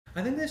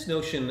I think this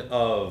notion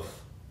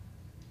of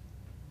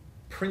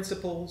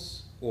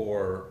principles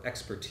or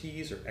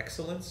expertise or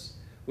excellence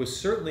was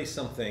certainly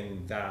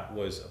something that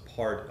was a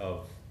part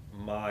of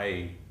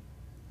my,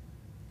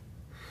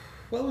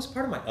 well, it was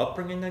part of my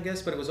upbringing, I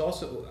guess, but it was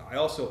also, I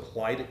also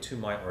applied it to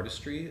my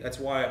artistry. That's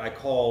why I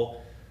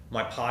call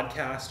my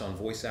podcast on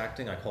voice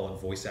acting, I call it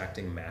voice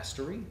acting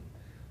mastery.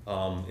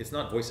 It's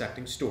not voice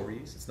acting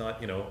stories. It's not,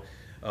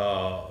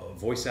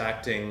 voice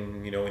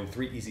acting, in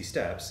 3 easy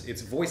steps.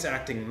 It's voice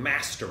acting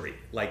mastery.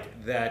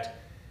 Like that,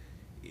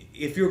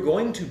 if you're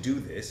going to do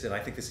this, and I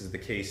think this is the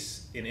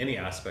case in any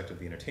aspect of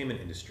the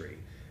entertainment industry,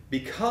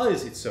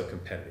 because it's so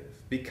competitive,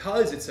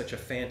 because it's such a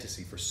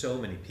fantasy for so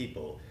many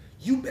people,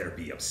 you better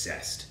be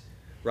obsessed,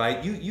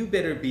 right? You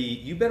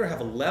better have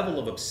a level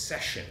of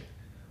obsession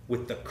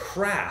with the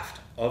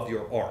craft of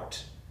your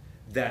art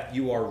that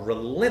you are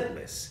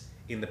relentless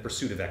in the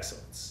pursuit of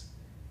excellence.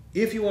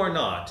 If you are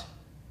not,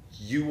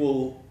 you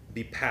will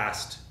be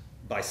passed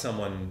by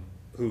someone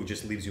who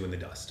just leaves you in the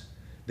dust.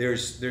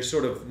 There's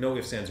sort of no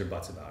ifs, ands, or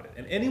buts about it.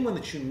 And anyone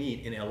that you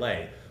meet in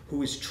LA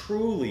who is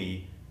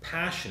truly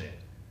passionate,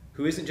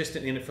 who isn't just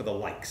in it for the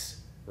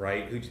likes,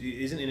 right? Who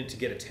isn't in it to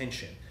get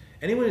attention.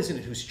 Anyone who's in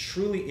it who's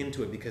truly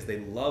into it because they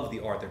love the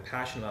art, they're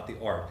passionate about the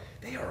art,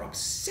 they are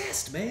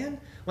obsessed, man.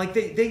 Like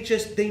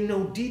they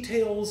know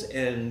details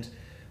and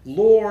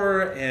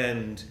lore,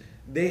 and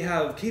they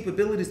have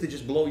capabilities that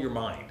just blow your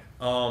mind.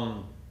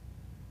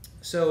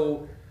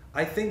 So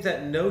I think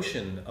that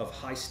notion of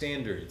high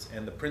standards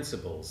and the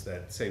principles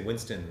that, say,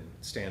 Winston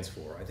stands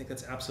for, I think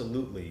that's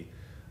absolutely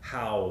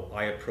how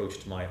I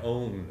approached my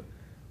own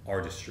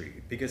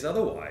artistry. Because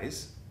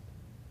otherwise,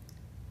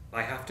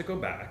 I have to go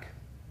back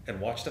and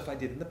watch stuff I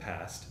did in the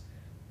past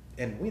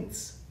and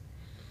wince,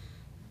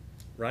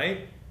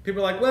 right?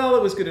 People are like, well,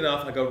 it was good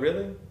enough. I go,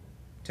 really?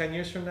 10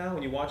 years from now,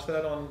 when you watch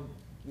that on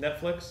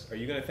Netflix, are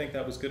you going to think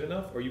that was good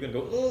enough? Or are you going to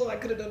go, oh, I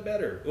could have done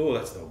better. Oh,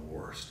 that's the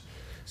worst.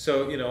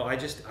 So,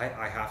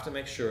 I have to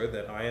make sure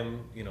that I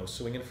am,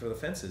 swinging for the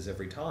fences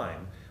every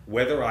time,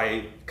 whether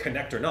I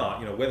connect or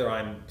not, whether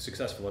I'm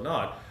successful or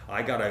not.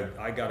 I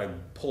gotta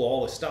pull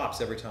all the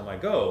stops every time I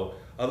go.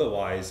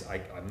 Otherwise,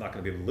 I'm not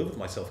going to be able to live with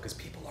myself because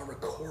people are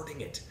recording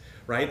it,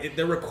 right?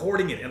 They're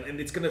recording it, and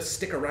it's going to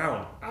stick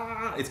around.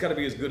 It's got to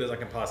be as good as I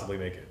can possibly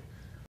make it.